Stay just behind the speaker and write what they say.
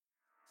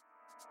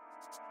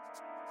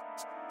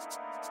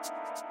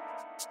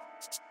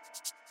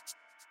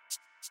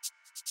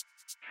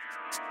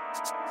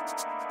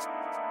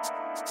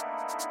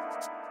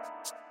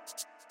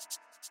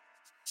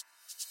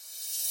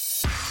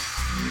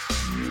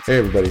Hey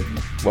everybody,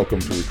 welcome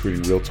to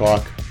Recruiting Real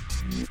Talk.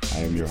 I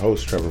am your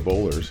host, Trevor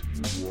Bowlers,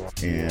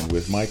 and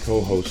with my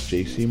co-host,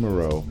 JC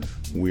Moreau,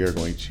 we are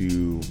going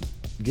to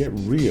get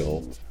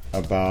real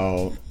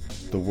about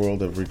the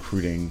world of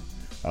recruiting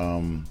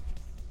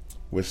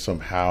with some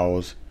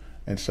hows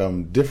and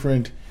some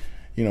different,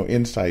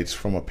 insights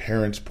from a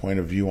parent's point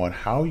of view on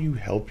how you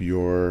help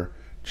your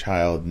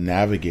child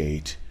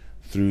navigate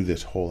through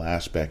this whole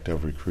aspect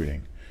of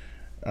recruiting.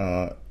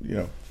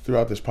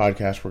 Throughout this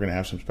podcast, we're going to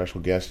have some special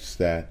guests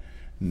that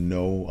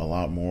know a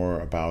lot more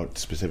about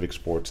specific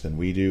sports than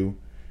we do,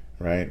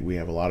 right? We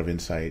have a lot of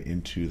insight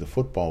into the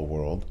football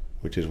world,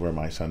 which is where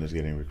my son is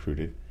getting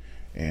recruited,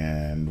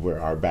 and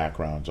where our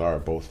backgrounds are.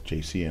 Both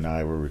JC and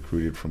I were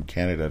recruited from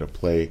Canada to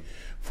play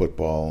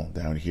football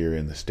down here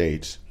in the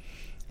States.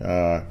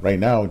 Right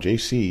now,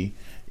 JC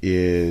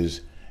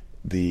is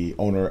the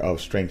owner of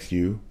Strength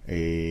U,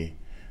 a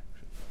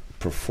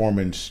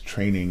performance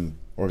training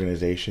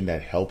organization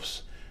that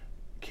helps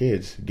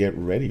kids get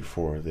ready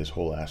for this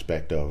whole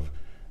aspect of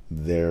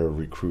their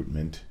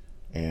recruitment.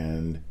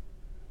 And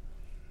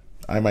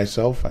I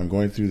myself, I'm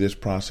going through this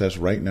process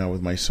right now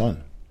with my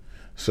son.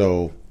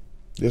 So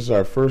this is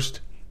our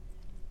first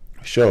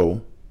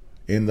show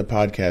in the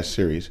podcast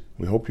series.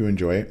 We hope you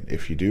enjoy it.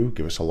 If you do,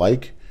 give us a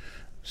like,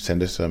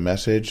 send us a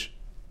message,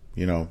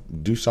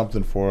 do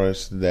something for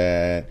us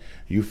that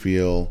you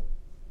feel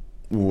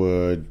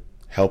would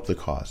help the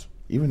cause.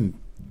 Even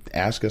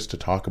ask us to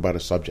talk about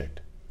a subject.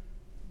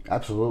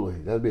 Absolutely.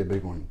 That'd be a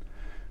big one,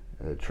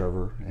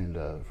 Trevor.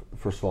 And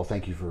first of all,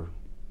 thank you for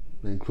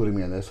including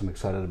me in this. I'm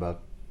excited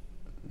about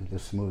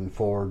this moving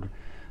forward.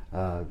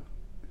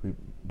 We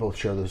both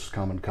share this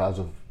common cause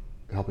of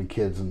helping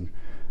kids, and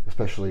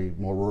especially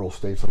more rural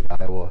states like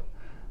Iowa,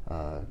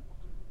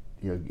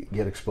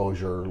 get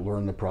exposure,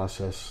 learn the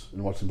process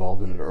and what's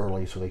involved in it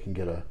early so they can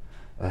get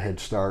a head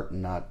start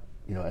and not,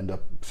 end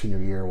up senior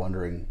year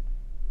wondering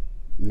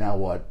now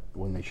what,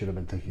 when they should have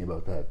been thinking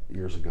about that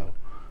years ago.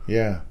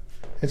 Yeah.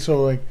 And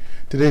so,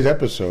 today's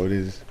episode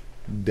is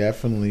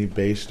definitely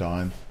based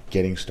on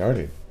getting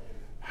started.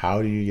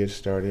 How do you get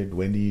started?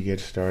 When do you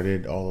get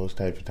started? All those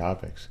types of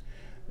topics.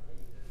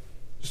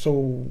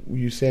 So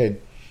you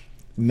said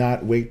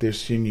not wait their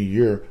senior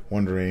year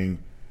wondering,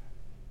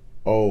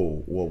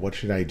 what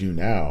should I do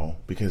now?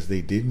 Because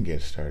they didn't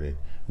get started.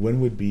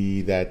 When would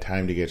be that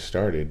time to get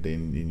started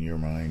in your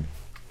mind?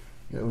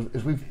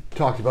 As we've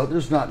talked about,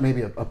 there's not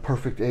maybe a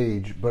perfect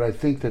age, but I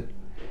think that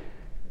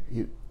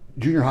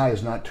junior high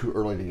is not too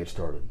early to get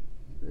started.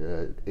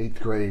 8th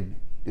grade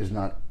is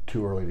not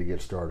too early to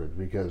get started,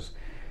 because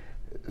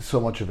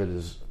so much of it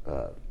is,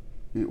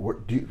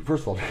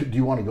 first of all, do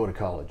you want to go to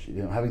college?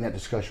 Having that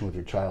discussion with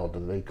your child,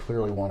 do they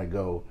clearly want to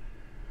go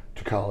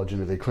to college,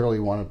 and do they clearly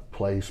want to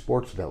play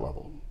sports at that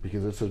level?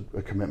 Because it's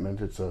a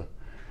commitment, it's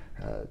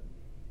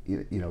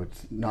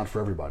it's not for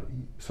everybody.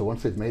 So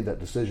once they've made that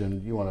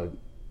decision, you want to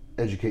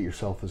educate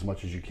yourself as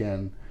much as you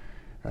can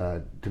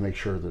to make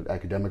sure that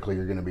academically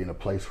you're going to be in a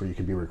place where you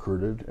can be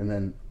recruited. And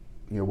then,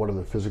 what are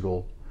the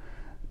physical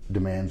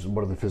demands and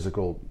what are the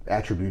physical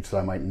attributes that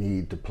I might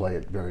need to play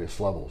at various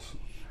levels?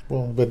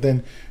 Well, but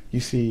then you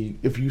see,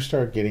 if you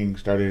start getting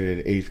started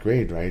at 8th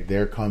grade, right,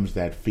 there comes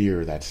that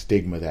fear, that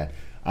stigma that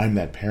I'm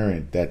that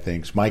parent that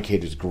thinks my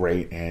kid is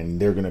great and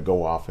they're going to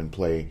go off and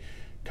play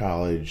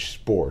college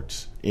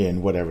sports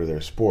in whatever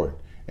their sport.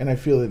 And I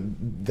feel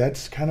that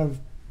that's kind of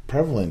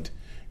prevalent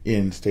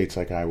in states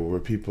like Iowa, where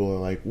people are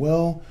like,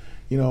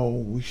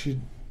 we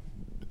should,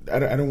 I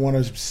don't want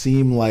to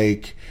seem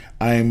like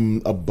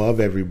I'm above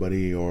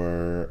everybody,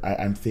 or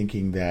I'm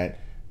thinking that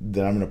I'm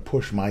going to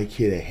push my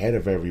kid ahead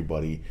of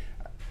everybody.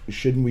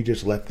 Shouldn't we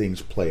just let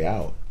things play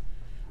out?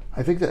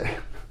 I think that,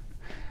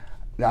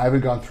 now I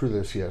haven't gone through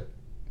this yet,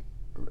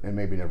 and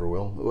maybe never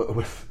will,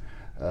 with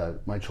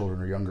my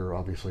children are younger,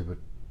 obviously, but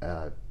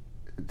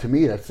to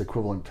me that's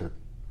equivalent to,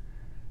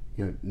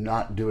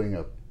 not doing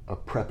a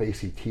prep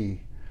ACT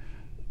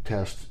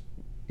test,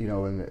 in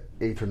the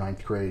 8th or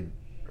 9th grade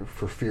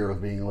for fear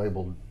of being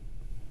labeled,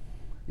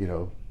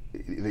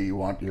 that you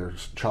want your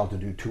child to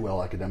do too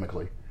well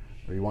academically,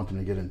 or you want them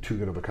to get in too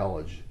good of a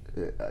college.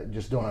 I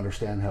just don't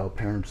understand how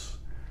parents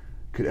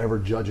could ever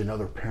judge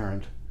another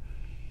parent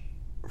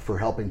for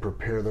helping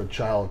prepare their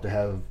child to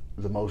have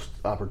the most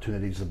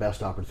opportunities, the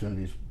best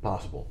opportunities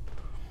possible.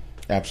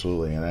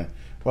 Absolutely. And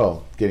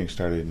getting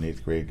started in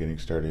 8th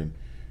grade,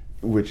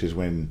 which is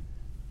when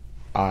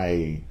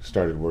I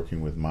started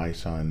working with my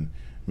son,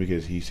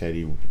 because he said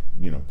he,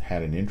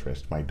 had an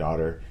interest. My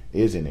daughter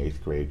is in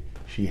 8th grade.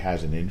 She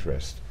has an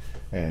interest.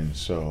 And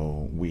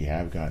so we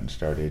have gotten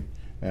started.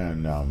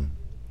 And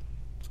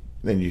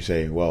then you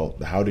say, well,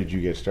 how did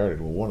you get started?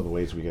 Well, one of the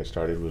ways we got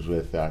started was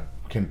with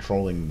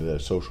controlling the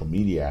social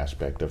media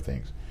aspect of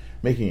things,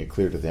 making it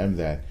clear to them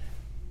that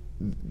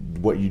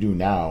what you do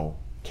now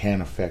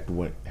can affect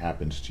what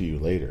happens to you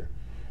later.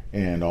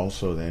 And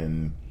also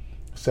then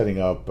setting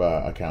up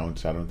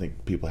accounts. I don't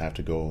think people have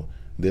to go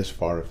this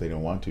far if they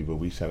don't want to, but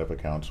we set up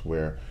accounts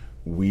where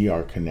we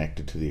are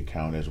connected to the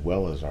account as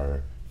well as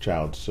our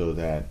child, so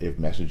that if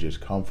messages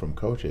come from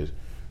coaches,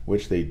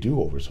 which they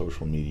do over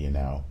social media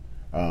now,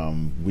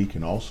 we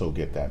can also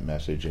get that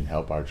message and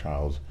help our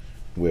child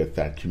with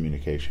that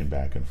communication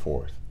back and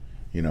forth.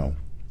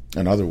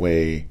 Another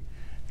way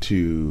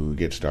to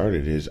get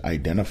started is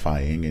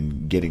identifying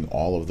and getting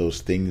all of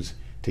those things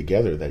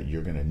together that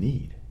you're going to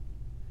need,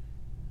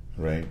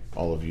 right?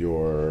 All of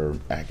your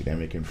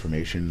academic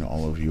information,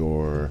 all of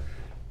your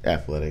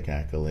athletic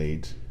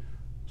accolades,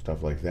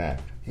 stuff like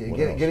that.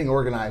 Yeah, getting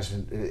organized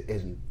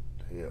and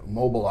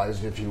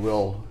mobilized, if you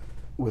will,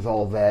 with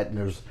all of that. And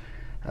there's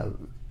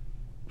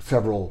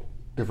several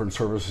different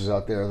services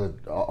out there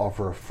that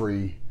offer a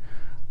free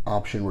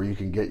option where you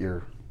can get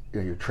your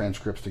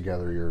transcripts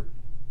together, your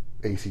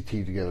ACT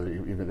together,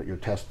 even your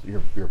test,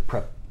 your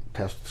prep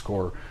test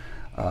score,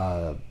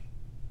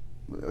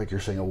 like you're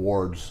saying,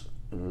 awards,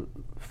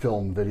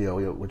 film,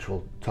 video, which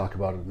we'll talk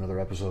about in another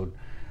episode.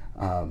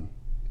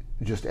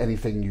 Just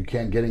anything you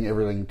can, getting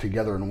everything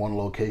together in one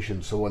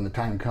location. So when the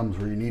time comes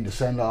where you need to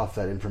send off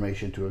that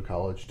information to a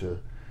college to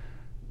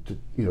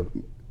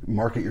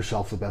market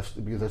yourself the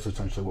best, because that's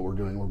essentially what we're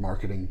doing. We're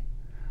marketing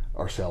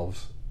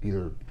ourselves.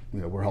 Either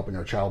we're helping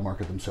our child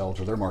market themselves,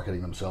 or they're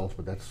marketing themselves,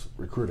 but that's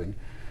recruiting.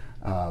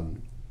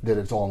 That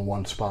it's all in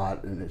one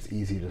spot and it's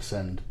easy to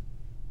send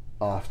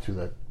off to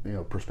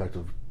that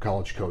prospective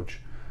college coach.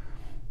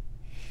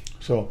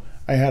 So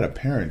I had a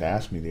parent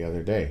ask me the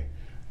other day,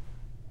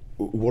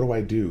 what do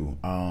I do?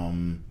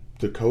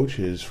 The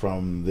coaches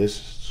from this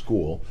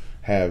school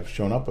have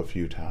shown up a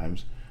few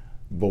times,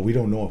 but we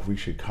don't know if we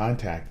should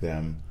contact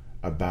them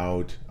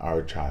about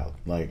our child.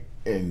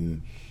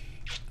 And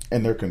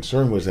their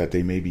concern was that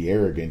they may be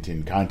arrogant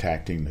in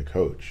contacting the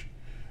coach.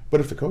 But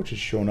if the coach has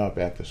shown up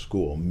at the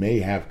school, may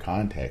have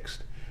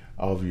context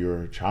of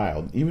your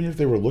child, even if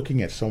they were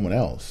looking at someone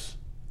else,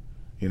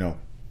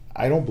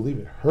 I don't believe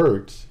it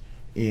hurts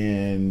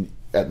in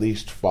at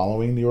least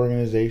following the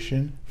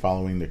organization,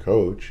 following the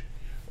coach,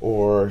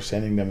 or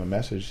sending them a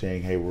message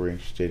saying, hey, we're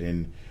interested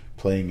in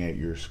playing at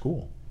your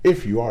school,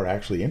 if you are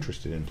actually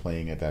interested in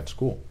playing at that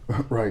school.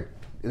 Right.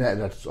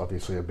 That's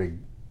obviously a big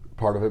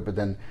part of it. But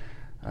then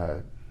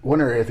one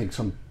area I think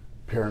some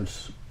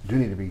parents do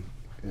need to be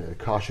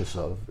cautious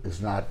of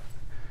is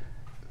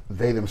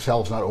they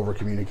themselves not over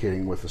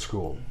communicating with the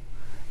school.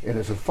 And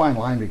it's a fine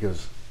line,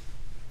 because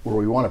where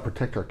we want to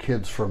protect our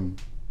kids from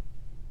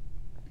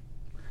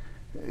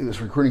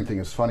this recruiting thing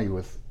is funny.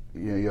 With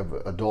you have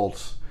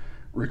adults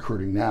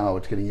recruiting now,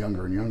 it's getting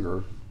younger and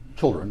younger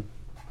children.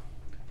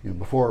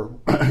 Before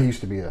I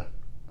used to be a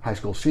high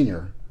school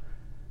senior.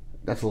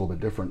 That's a little bit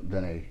different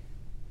than a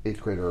 8th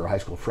grader or a high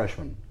school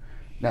freshman.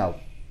 Now,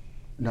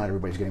 not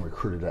everybody's getting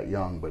recruited that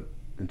young, but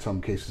in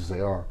some cases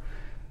they are.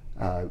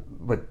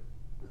 But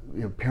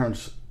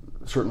parents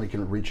certainly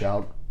can reach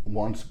out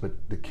once, but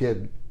the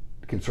kid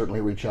can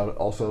certainly reach out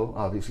also.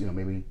 Obviously,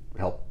 maybe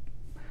help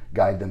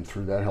guide them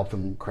through that, help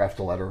them craft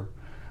a letter,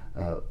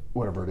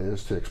 whatever it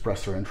is, to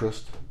express their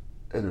interest.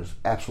 And there's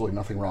absolutely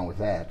nothing wrong with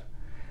that.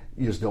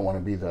 You just don't want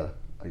to be the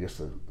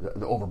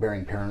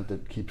overbearing parent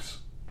that keeps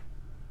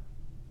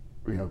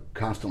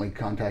constantly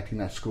contacting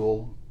that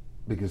school,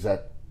 because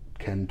that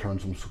can turn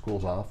some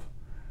schools off.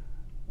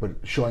 But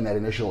showing that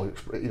initial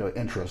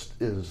interest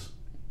is,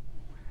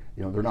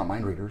 they're not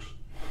mind readers.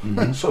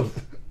 Mm-hmm. So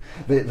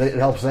it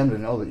helps them to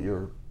know that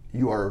you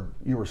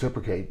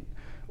reciprocate,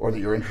 or that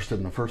you're interested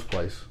in the first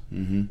place.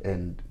 Mm-hmm.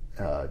 And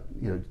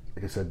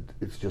like I said,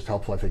 it's just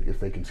helpful, I think, if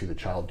they can see the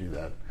child do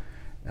that,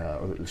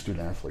 or the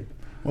student athlete.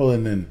 Well,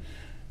 and then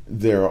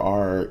there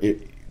are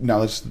now.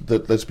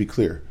 Let's be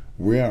clear.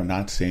 We are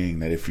not saying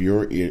that if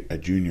you're a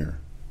junior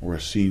or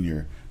a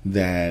senior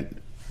that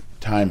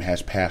time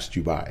has passed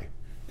you by,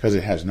 because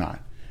it has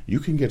not. You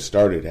can get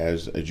started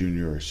as a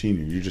junior or a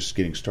senior. You're just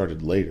getting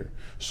started later.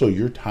 So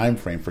your time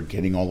frame for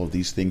getting all of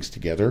these things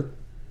together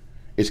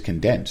is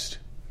condensed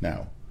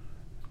now.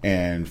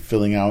 And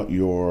filling out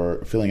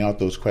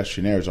those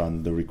questionnaires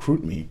on the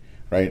Recruit Me,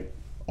 right?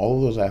 All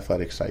of those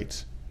athletic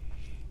sites,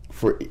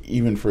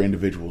 even for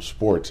individual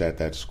sports at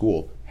that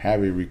school,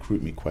 have a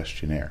Recruit Me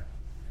questionnaire,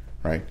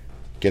 right?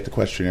 Get the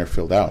questionnaire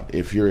filled out.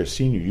 If you're a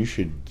senior, you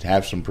should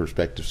have some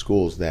prospective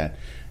schools that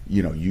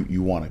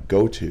you want to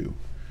go to,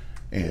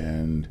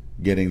 and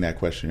getting that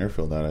questionnaire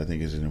filled out, I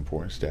think, is an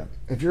important step.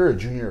 If you're a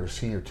junior or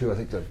senior too, I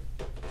think that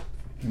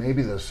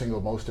maybe the single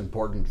most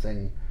important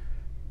thing,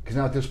 because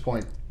now at this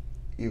point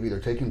you've either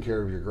taken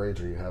care of your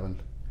grades or you haven't.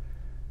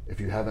 If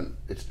you haven't,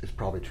 it's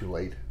probably too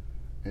late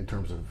in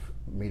terms of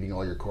meeting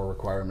all your core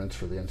requirements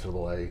for the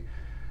NCAA.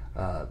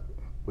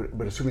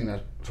 But assuming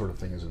that sort of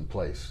thing is in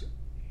place,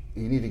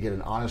 you need to get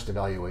an honest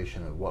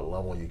evaluation of what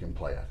level you can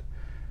play at.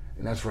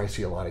 And that's where I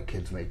see a lot of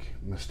kids make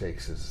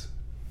mistakes. Is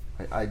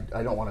I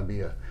don't want to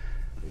be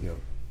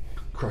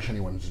crush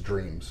anyone's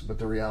dreams, but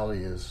the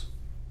reality is,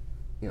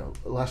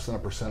 less than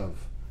 1% of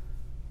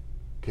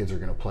kids are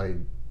going to play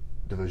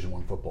Division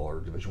I football or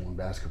Division I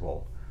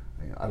basketball.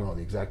 I don't know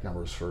the exact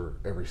numbers for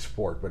every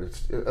sport, but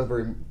it's a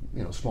very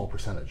small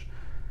percentage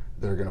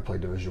that are going to play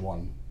Division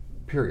I,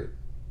 period.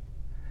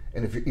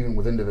 And if even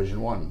within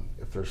Division I,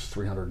 if there's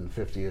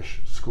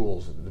 350-ish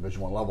schools at the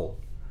Division I level,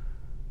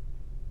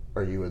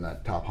 are you in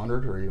that top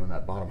 100 or are you in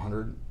that bottom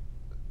 100?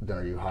 Then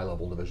are you high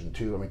level Division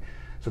II? I mean,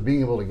 so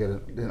being able to get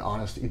an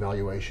honest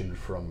evaluation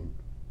from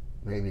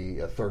maybe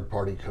a third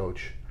party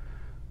coach,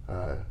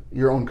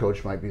 your own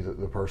coach might be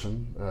the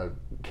person,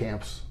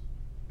 camps,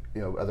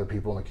 other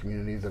people in the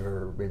community that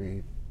are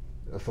maybe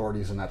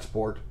authorities in that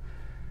sport,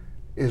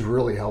 is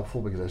really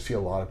helpful, because I see a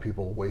lot of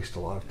people waste a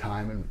lot of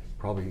time, and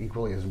probably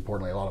equally as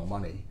importantly a lot of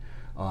money,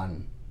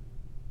 on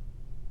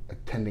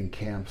attending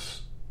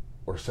camps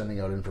or sending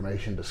out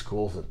information to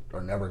schools that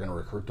are never going to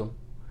recruit them.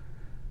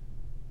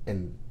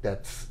 And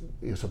that's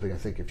something I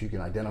think if you can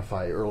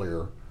identify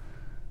earlier,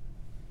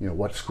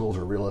 what schools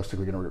are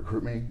realistically going to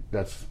recruit me,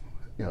 that's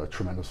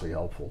tremendously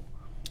helpful.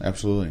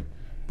 Absolutely.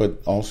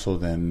 But also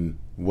then,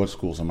 what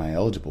schools am I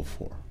eligible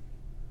for?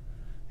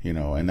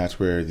 And that's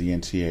where the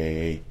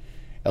NCAA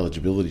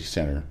Eligibility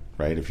Center,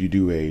 right? If you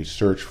do a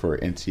search for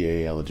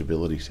NCAA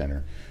Eligibility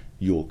Center,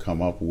 you'll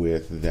come up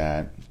with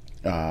that,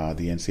 the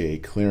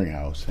NCAA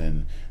Clearinghouse,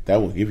 and that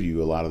will give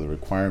you a lot of the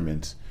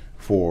requirements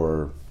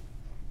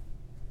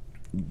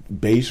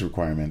base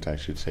requirements, I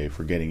should say,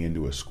 for getting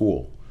into a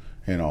school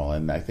and all.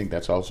 And I think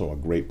that's also a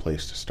great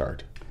place to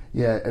start.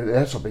 Yeah,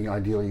 that's something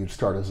ideally you'd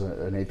start as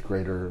an eighth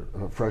grader,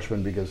 a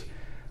freshman, because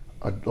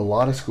a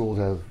lot of schools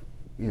have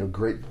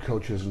great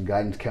coaches and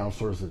guidance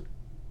counselors that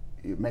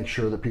make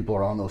sure that people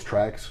are on those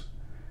tracks.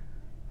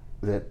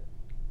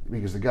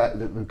 Because the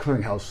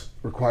clearinghouse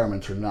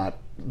requirements are not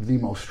the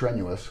most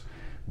strenuous,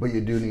 but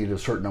you do need a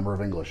certain number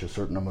of English, a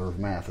certain number of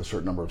math, a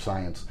certain number of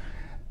science,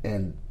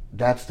 and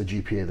that's the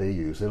GPA they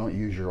use. They don't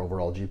use your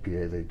overall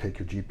GPA. They take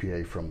your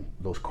GPA from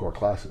those core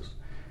classes.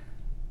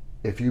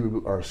 If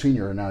you are a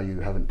senior and now you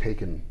haven't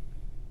taken,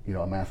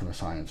 a math and a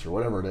science or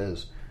whatever it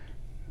is,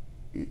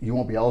 you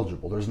won't be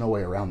eligible. There's no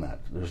way around that.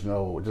 It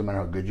doesn't matter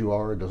how good you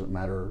are. It doesn't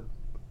matter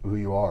who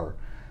you are.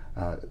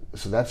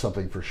 So that's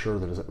something for sure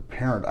that as a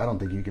parent, I don't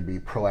think you can be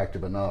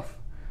proactive enough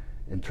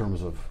in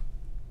terms of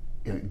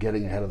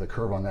getting ahead of the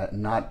curve on that,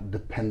 not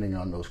depending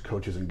on those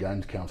coaches and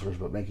guidance counselors,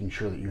 but making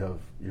sure that you have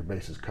your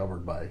bases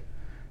covered by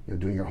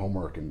doing your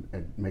homework and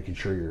making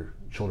sure your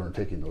children are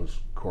taking those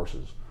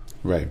courses.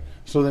 Right.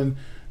 So then,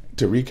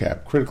 to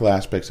recap, critical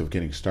aspects of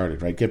getting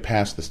started, right? Get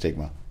past the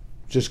stigma.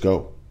 Just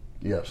go.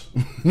 Yes.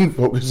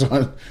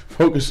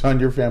 Focus on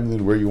your family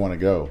and where you want to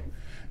go.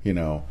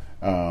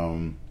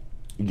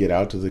 Get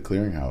out to the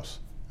clearinghouse.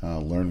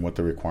 Learn what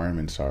the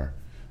requirements are.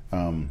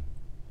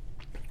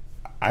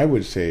 I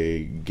would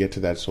say get to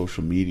that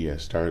social media.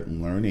 Start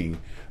learning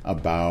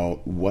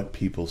about what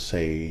people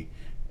say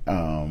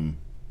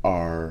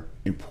are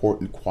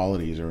important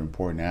qualities or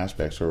important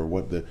aspects, or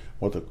what the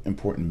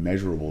important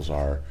measurables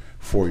are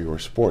for your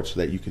sport, so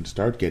that you can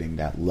start getting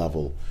that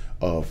level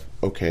of,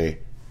 okay,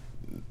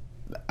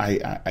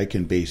 I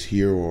can base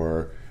here,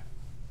 or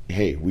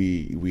hey,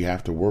 we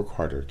have to work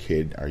harder.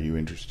 Kid, are you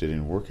interested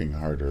in working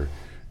harder,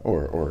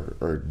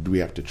 or do we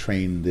have to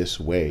train this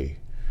way?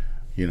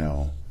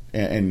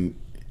 And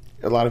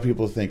a lot of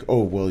people think,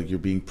 oh, well, you're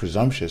being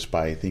presumptuous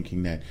by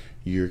thinking that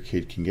your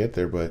kid can get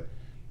there, but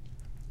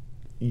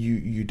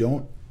you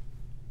don't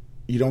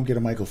get a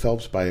Michael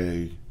Phelps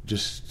by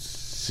just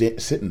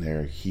sitting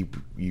there.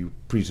 You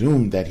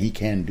presume that he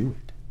can do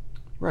it.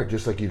 Right,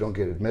 just like you don't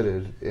get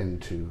admitted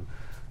into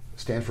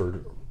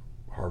Stanford,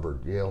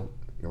 Harvard, Yale,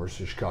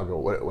 University of Chicago,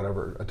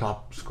 whatever, a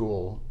top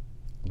school,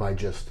 by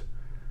just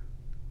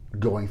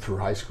going through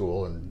high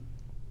school and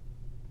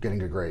getting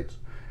good grades.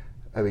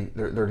 I mean,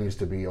 there needs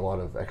to be a lot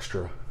of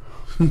extra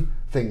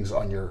things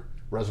on your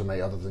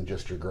resume other than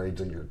just your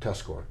grades and your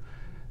test score.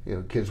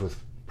 Kids with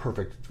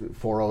perfect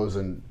 4.0s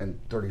and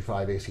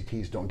 35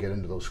 ACTs don't get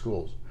into those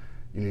schools.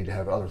 You need to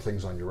have other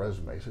things on your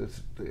resume. So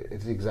it's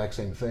the exact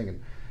same thing.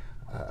 And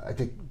I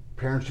think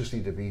parents just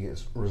need to be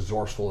as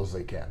resourceful as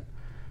they can.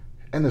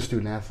 And the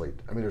student athlete.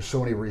 I mean, there's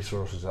so many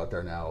resources out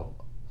there now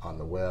on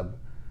the web,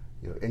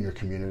 in your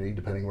community,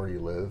 depending where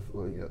you live.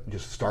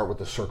 Just start with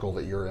the circle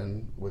that you're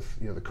in, with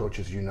the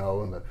coaches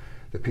and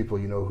the people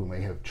who may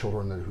have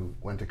children who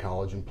went to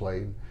college and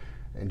played,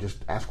 and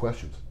just ask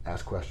questions,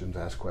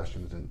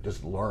 and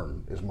just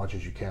learn as much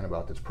as you can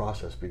about this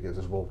process, because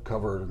as we'll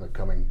cover in the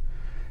coming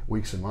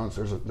weeks and months,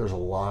 there's a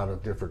lot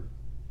of different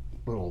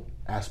little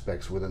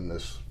aspects within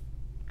this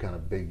kind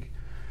of big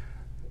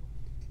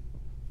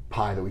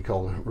pie that we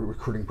call the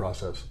recruiting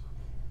process.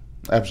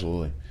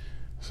 Absolutely.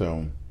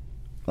 So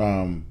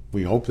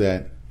we hope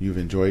that you've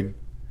enjoyed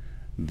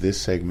this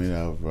segment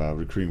of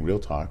Recruiting Real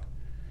Talk.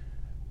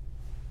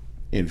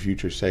 In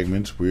future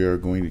segments, we are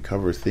going to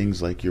cover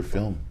things like your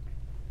film.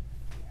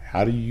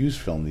 How do you use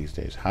film these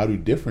days? How do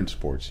different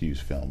sports use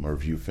film or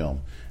view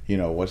film?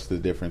 What's the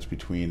difference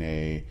between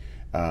a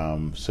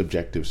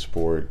subjective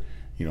sport,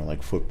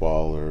 like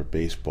football or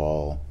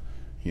baseball?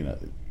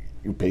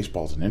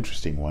 Baseball's an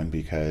interesting one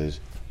because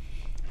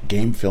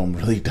game film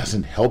really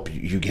doesn't help you.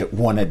 You get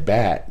one at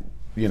bat,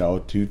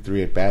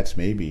 2-3 at bats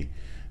maybe.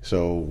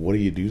 So what do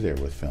you do there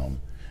with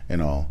film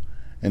and all?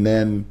 And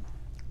then,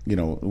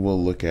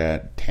 we'll look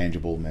at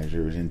tangible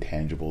measures,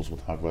 intangibles. We'll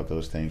talk about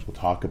those things. We'll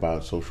talk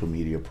about social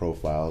media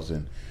profiles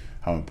and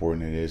how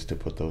important it is to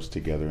put those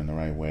together in the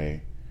right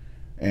way.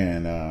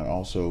 and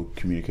also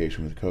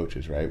communication with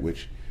coaches, right?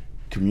 Which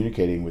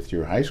communicating with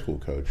your high school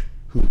coach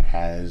who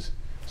has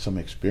some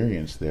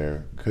experience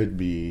there could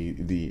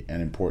be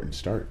an important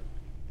start.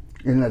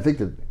 And I think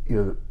that,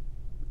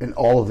 and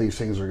all of these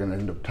things are going to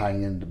end up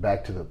tying in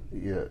back to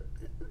the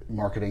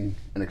marketing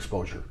and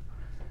exposure,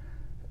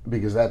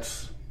 because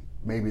that's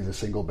maybe the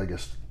single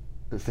biggest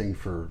thing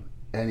for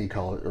any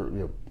college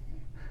or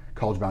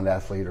college-bound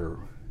athlete or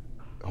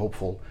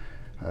hopeful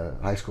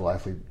high school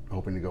athlete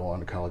hoping to go on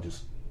to college,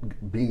 is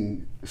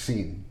being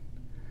seen.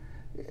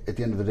 At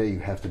the end of the day, you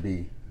have to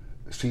be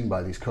seen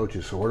by these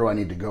coaches. So where do I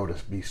need to go to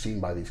be seen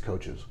by these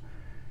coaches?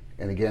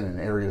 And again, in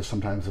areas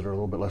sometimes that are a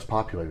little bit less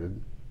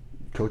populated,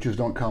 coaches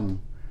don't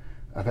come.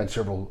 I've had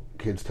several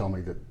kids tell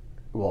me that,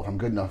 well, if I'm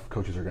good enough,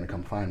 coaches are going to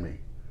come find me.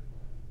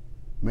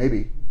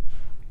 Maybe,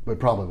 but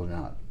probably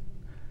not,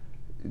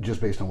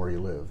 just based on where you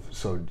live.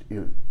 So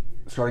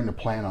starting to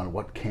plan on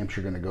what camps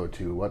you're going to go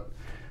to, what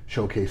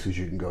showcases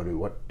you can go to,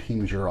 what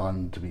teams you're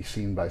on to be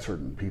seen by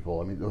certain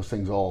people. I mean, those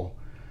things all,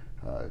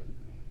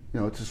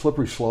 it's a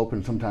slippery slope,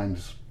 and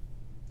sometimes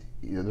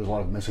there's a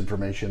lot of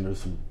misinformation. There's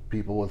some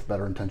people with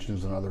better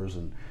intentions than others,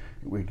 and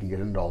we can get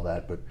into all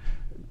that. But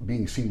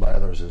being seen by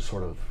others is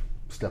sort of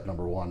step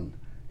number one.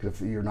 Because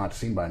if you're not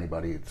seen by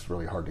anybody, it's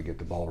really hard to get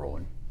the ball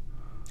rolling.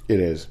 It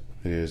is,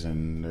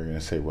 and they're going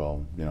to say,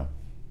 well,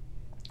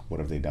 what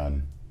have they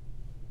done?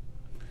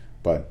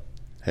 But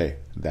hey,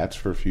 that's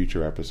for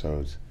future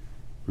episodes.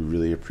 We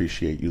really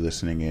appreciate you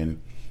listening in.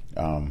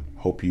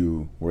 Hope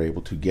you were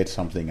able to get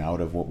something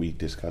out of what we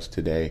discussed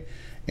today.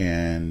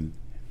 And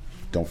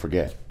don't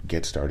forget,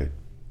 get started.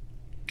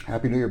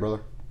 Happy New Year,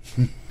 brother.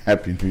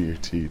 Happy New Year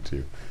to you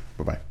too.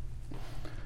 Bye-bye.